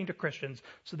he's writing to Christians,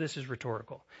 so this is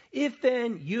rhetorical. If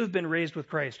then you have been raised with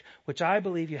Christ, which I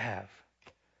believe you have,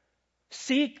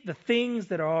 seek the things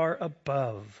that are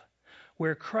above,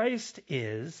 where Christ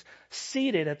is,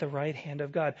 seated at the right hand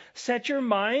of God. Set your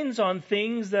minds on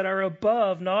things that are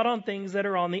above, not on things that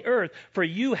are on the earth. For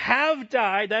you have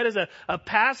died. That is a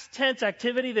past tense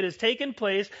activity that has taken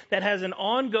place that has an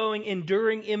ongoing,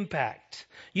 enduring impact.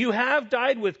 You have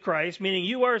died with Christ, meaning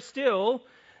you are still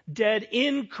dead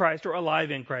in Christ, or alive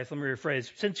in Christ. Let me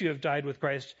rephrase. Since you have died with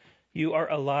Christ, you are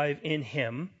alive in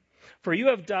him. For you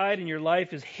have died, and your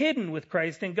life is hidden with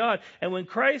Christ in God. And when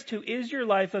Christ, who is your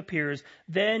life, appears,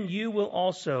 then you will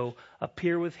also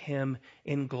appear with him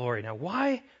in glory. Now,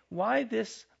 why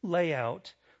this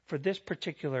layout for this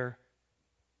particular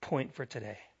point for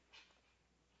today?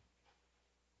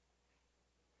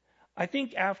 I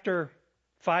think after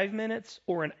 5 minutes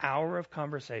or an hour of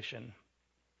conversation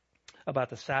about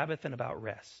the Sabbath and about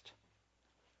rest,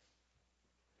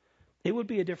 it would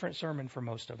be a different sermon for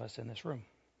most of us in this room.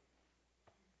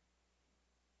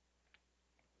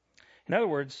 In other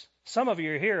words, some of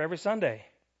you are here every Sunday,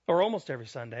 or almost every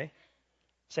Sunday,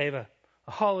 save a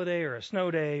holiday or a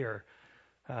snow day or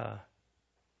a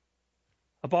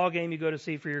ball game you go to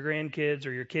see for your grandkids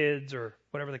or your kids or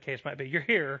whatever the case might be. You're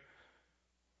here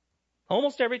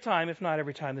almost every time, if not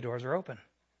every time the doors are open.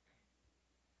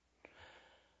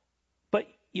 But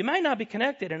you might not be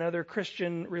connected in other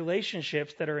Christian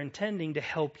relationships that are intending to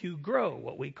help you grow,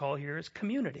 what we call here is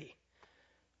community,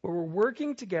 where we're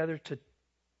working together to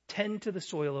tend to the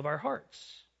soil of our hearts.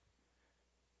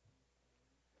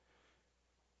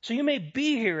 So you may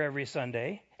be here every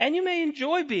Sunday, and you may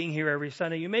enjoy being here every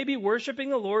Sunday. You may be worshiping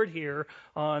the Lord here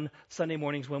on Sunday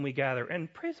mornings when we gather.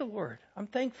 And praise the Lord, I'm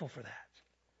thankful for that.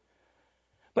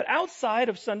 But outside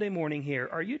of Sunday morning here,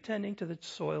 are you tending to the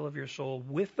soil of your soul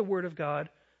with the Word of God,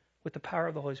 with the power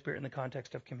of the Holy Spirit in the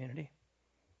context of community?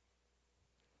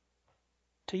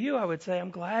 To you, I would say,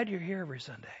 I'm glad you're here every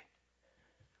Sunday.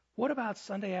 What about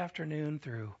Sunday afternoon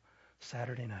through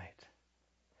Saturday night?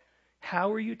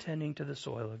 How are you tending to the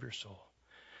soil of your soul?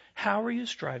 How are you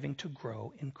striving to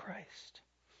grow in Christ?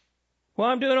 Well,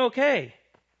 I'm doing okay.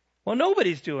 Well,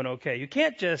 nobody's doing okay. You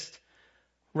can't just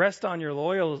rest on your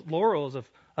laurels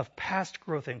of past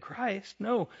growth in Christ.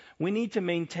 No, we need to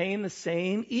maintain the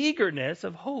same eagerness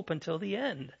of hope until the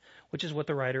end, which is what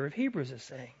the writer of Hebrews is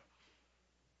saying.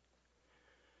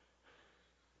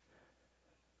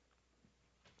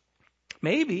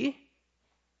 Maybe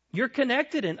you're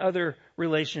connected in other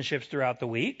relationships throughout the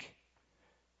week.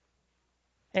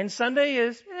 And Sunday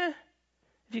is,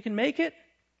 if you can make it,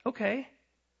 okay.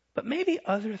 But maybe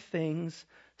other things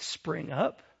spring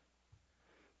up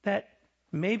that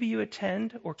maybe you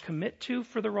attend or commit to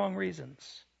for the wrong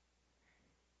reasons.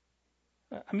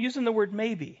 I'm using the word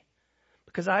maybe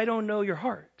because I don't know your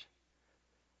heart.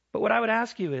 But what I would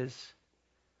ask you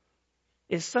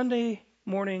is Sunday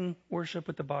morning worship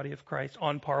with the body of Christ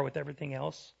on par with everything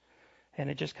else, and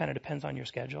it just kind of depends on your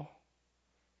schedule?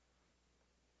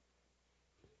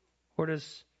 Or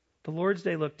does the Lord's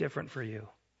Day look different for you,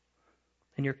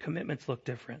 and your commitments look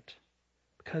different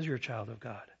because you're a child of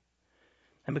God,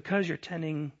 and because you're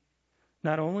tending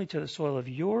not only to the soil of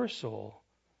your soul,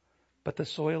 but the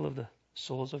soil of the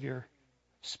souls of your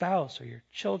spouse or your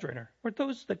children or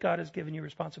those that God has given you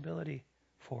responsibility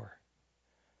for?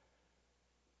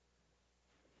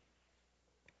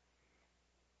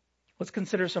 Let's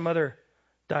consider some other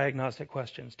diagnostic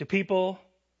questions. Do people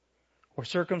or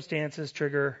circumstances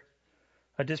trigger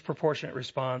a disproportionate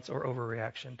response or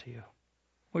overreaction to you?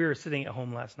 We were sitting at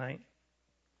home last night,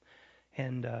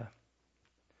 and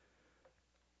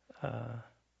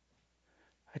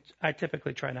I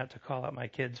typically try not to call out my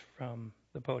kids from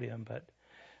the podium, but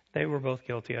they were both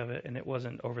guilty of it, and it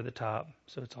wasn't over the top,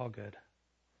 so it's all good.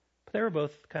 But they were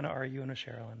both kind of arguing with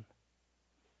Cheryl,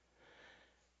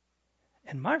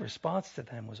 and my response to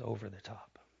them was over the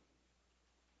top.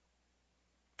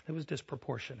 It was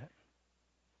disproportionate.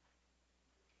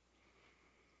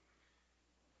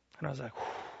 And I was like,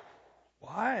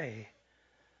 why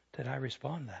did I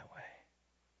respond that way?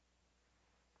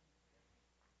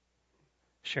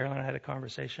 Cheryl and I had a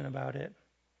conversation about it.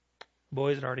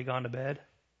 Boys had already gone to bed.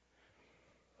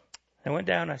 I went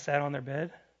down and I sat on their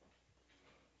bed.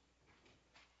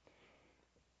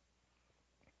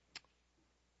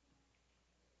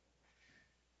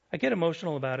 I get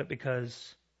emotional about it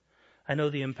because I know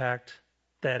the impact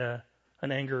that an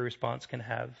angry response can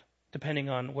have, depending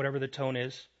on whatever the tone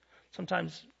is.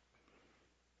 Sometimes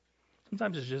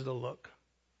it's just a look,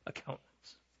 a countenance.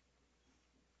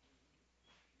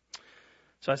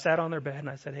 So I sat on their bed and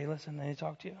I said, hey, listen, I need to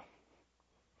talk to you.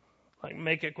 Like,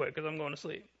 make it quick because I'm going to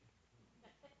sleep.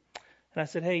 And I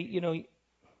said, hey, you know,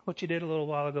 what you did a little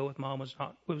while ago with Mom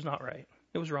was not right.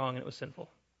 It was wrong and it was sinful.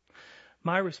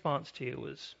 My response to you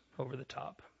was over the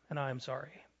top. and I am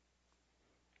sorry.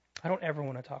 I don't ever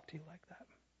want to talk to you like that.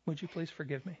 Would you please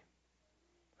forgive me?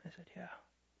 I said, yeah,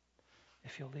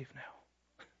 if you'll leave now.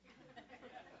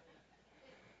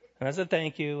 And I said,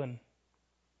 thank you. And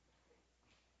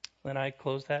then I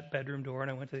closed that bedroom door and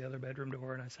I went to the other bedroom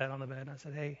door and I sat on the bed and I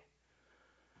said, hey,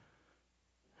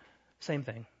 same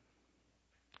thing.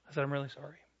 I said, I'm really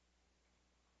sorry.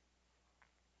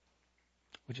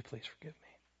 Would you please forgive me?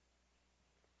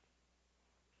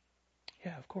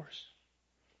 Yeah, of course.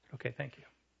 Okay, thank you.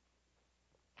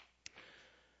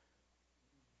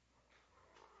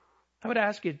 I would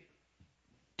ask you,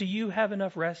 do you have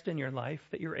enough rest in your life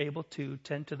that you're able to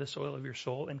tend to the soil of your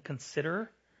soul and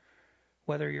consider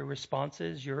whether your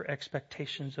responses, your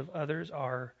expectations of others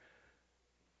are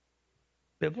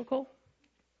biblical?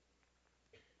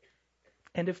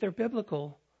 And if they're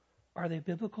biblical, are they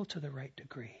biblical to the right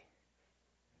degree?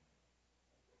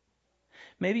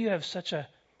 Maybe you have such a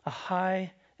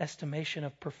high estimation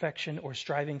of perfection or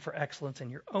striving for excellence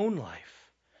in your own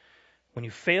life. When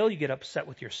you fail, you get upset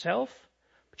with yourself,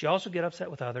 but you also get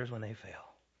upset with others when they fail.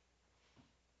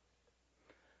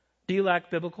 Do you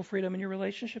lack biblical freedom in your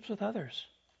relationships with others?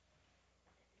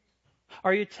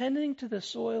 Are you tending to the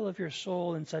soil of your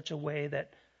soul in such a way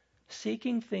that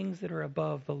seeking things that are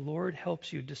above, the Lord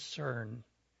helps you discern?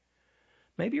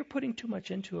 Maybe you're putting too much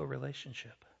into a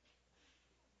relationship.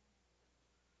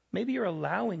 Maybe you're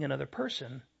allowing another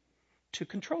person to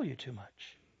control you too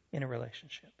much in a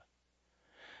relationship.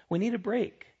 We need a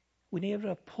break. We need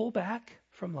to pull back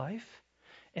from life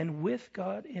and with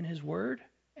God in His Word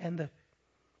and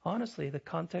honestly, the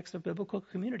context of biblical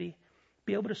community,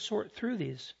 be able to sort through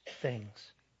these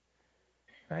things.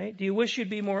 Right? Do you wish you'd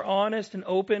be more honest and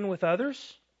open with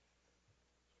others?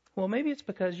 Well, maybe it's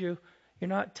because you're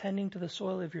not tending to the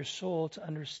soil of your soul to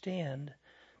understand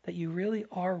that you really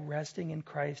are resting in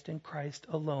Christ and Christ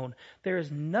alone. There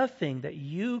is nothing that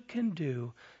you can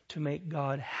do to make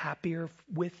God happier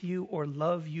with you or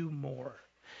love you more.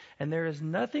 And there is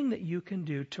nothing that you can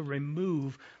do to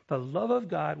remove the love of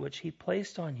God which He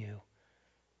placed on you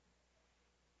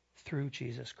through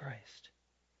Jesus Christ.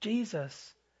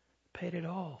 Jesus paid it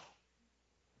all.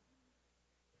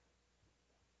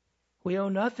 We owe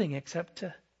nothing except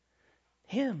to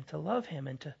Him, to love Him,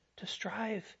 and to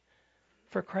strive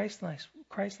for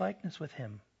Christ-likeness with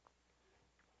Him.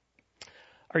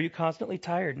 Are you constantly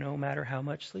tired no matter how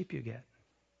much sleep you get?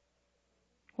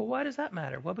 Well, why does that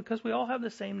matter? Well, because we all have the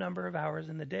same number of hours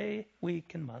in the day,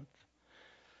 week, and month.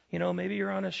 You know, maybe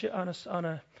you're on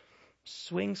a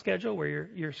swing schedule where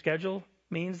your schedule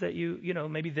means that you know,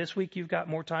 maybe this week you've got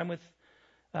more time with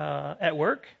at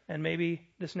work, and maybe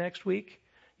this next week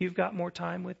you've got more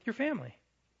time with your family.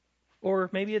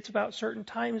 Or maybe it's about certain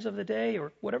times of the day,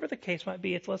 or whatever the case might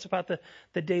be. It's less about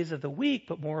the days of the week,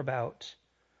 but more about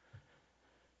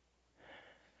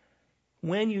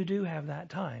when you do have that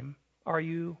time, are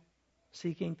you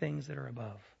seeking things that are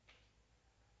above?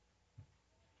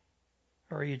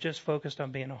 Or are you just focused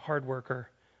on being a hard worker,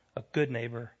 a good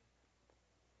neighbor?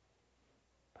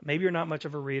 Maybe you're not much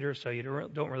of a reader, so you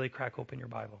don't really crack open your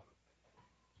Bible.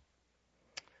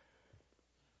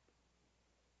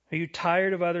 Are you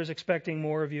tired of others expecting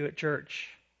more of you at church?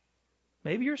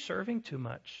 Maybe you're serving too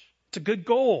much. It's a good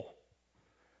goal,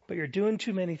 but you're doing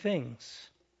too many things.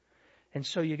 And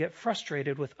so you get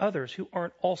frustrated with others who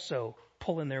aren't also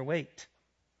pulling their weight.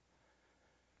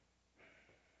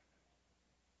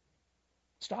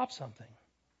 Stop something.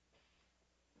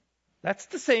 That's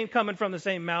the same coming from the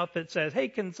same mouth that says, hey,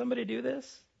 can somebody do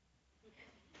this?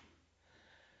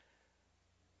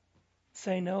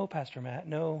 Say, no, Pastor Matt,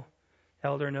 no,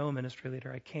 elder, no, ministry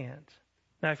leader, I can't.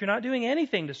 Now, if you're not doing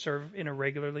anything to serve in a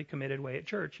regularly committed way at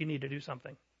church, you need to do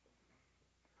something.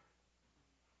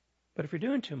 But if you're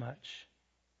doing too much,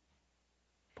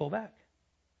 pull back.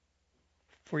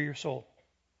 For your soul.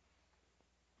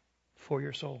 For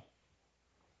your soul.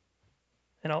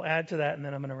 And I'll add to that, and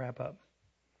then I'm going to wrap up.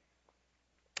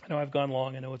 I know I've gone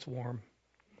long. I know it's warm.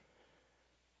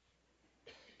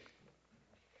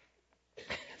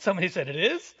 Somebody said it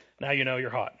is. Now you know you're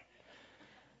hot.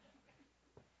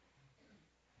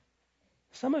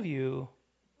 Some of you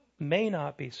may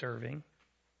not be serving,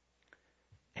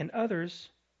 and others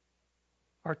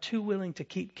are too willing to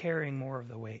keep carrying more of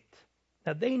the weight.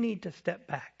 Now, they need to step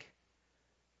back,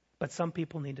 but some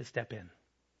people need to step in.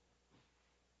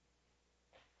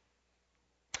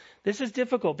 This is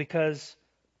difficult because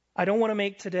I don't want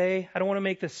to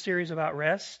make this series about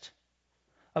rest,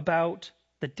 about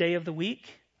the day of the week.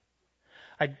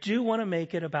 I do want to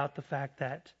make it about the fact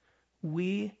that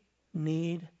we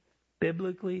need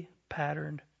biblically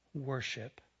patterned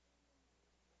worship,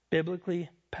 biblically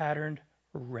patterned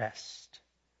rest.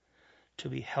 to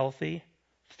be healthy,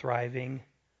 thriving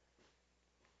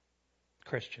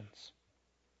Christians.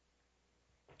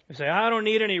 You say, I don't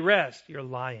need any rest. You're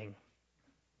lying.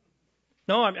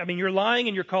 No, I mean, you're lying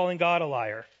and you're calling God a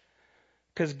liar.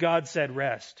 Because God said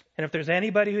rest. And if there's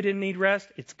anybody who didn't need rest,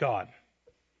 it's God.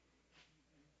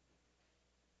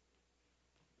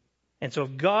 And so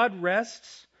if God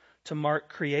rests to mark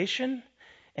creation,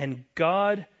 and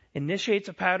God initiates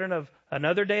a pattern of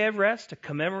another day of rest to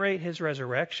commemorate his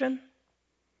resurrection,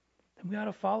 then we ought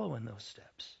to follow in those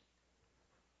steps.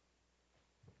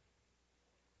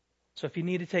 So if you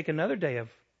need to take another day of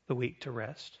the week to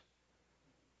rest,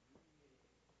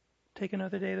 take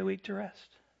another day of the week to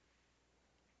rest.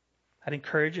 I'd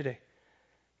encourage you to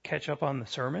catch up on the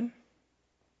sermon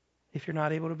if you're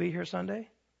not able to be here Sunday.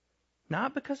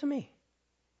 Not because of me.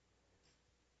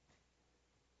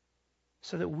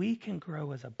 So that we can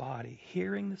grow as a body,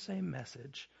 hearing the same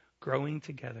message, growing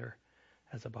together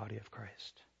as a body of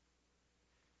Christ.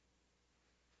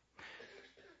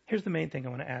 Here's the main thing I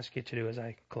want to ask you to do as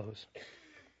I close.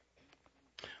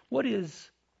 What is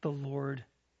the Lord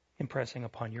impressing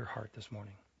upon your heart this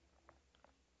morning?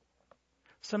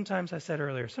 Sometimes, I said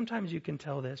earlier, sometimes you can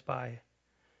tell this by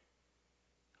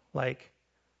like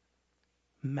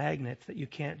magnets that you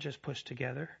can't just push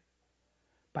together,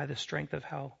 by the strength of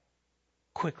how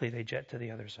quickly they jet to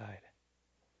the other side.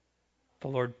 The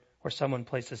Lord or someone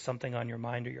places something on your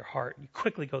mind or your heart, and you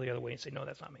quickly go the other way and say, no,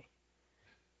 that's not me.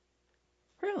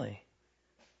 Really?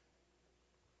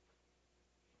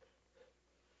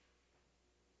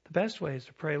 The best way is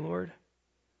to pray, Lord,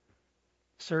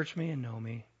 search me and know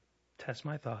me. Test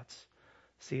my thoughts.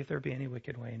 See if there be any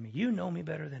wicked way in me. You know me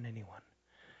better than anyone.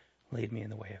 Lead me in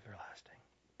the way everlasting.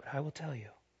 But I will tell you,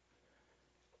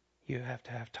 you have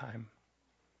to have time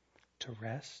to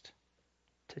rest,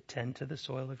 to tend to the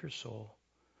soil of your soul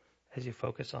as you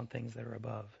focus on things that are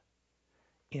above,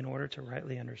 in order to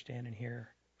rightly understand and hear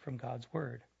from God's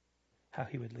word how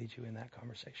he would lead you in that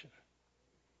conversation.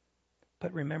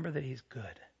 But remember that he's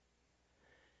good.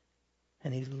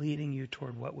 And he's leading you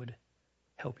toward what would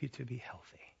help you to be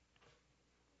healthy.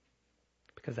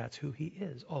 Because that's who he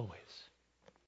is, always.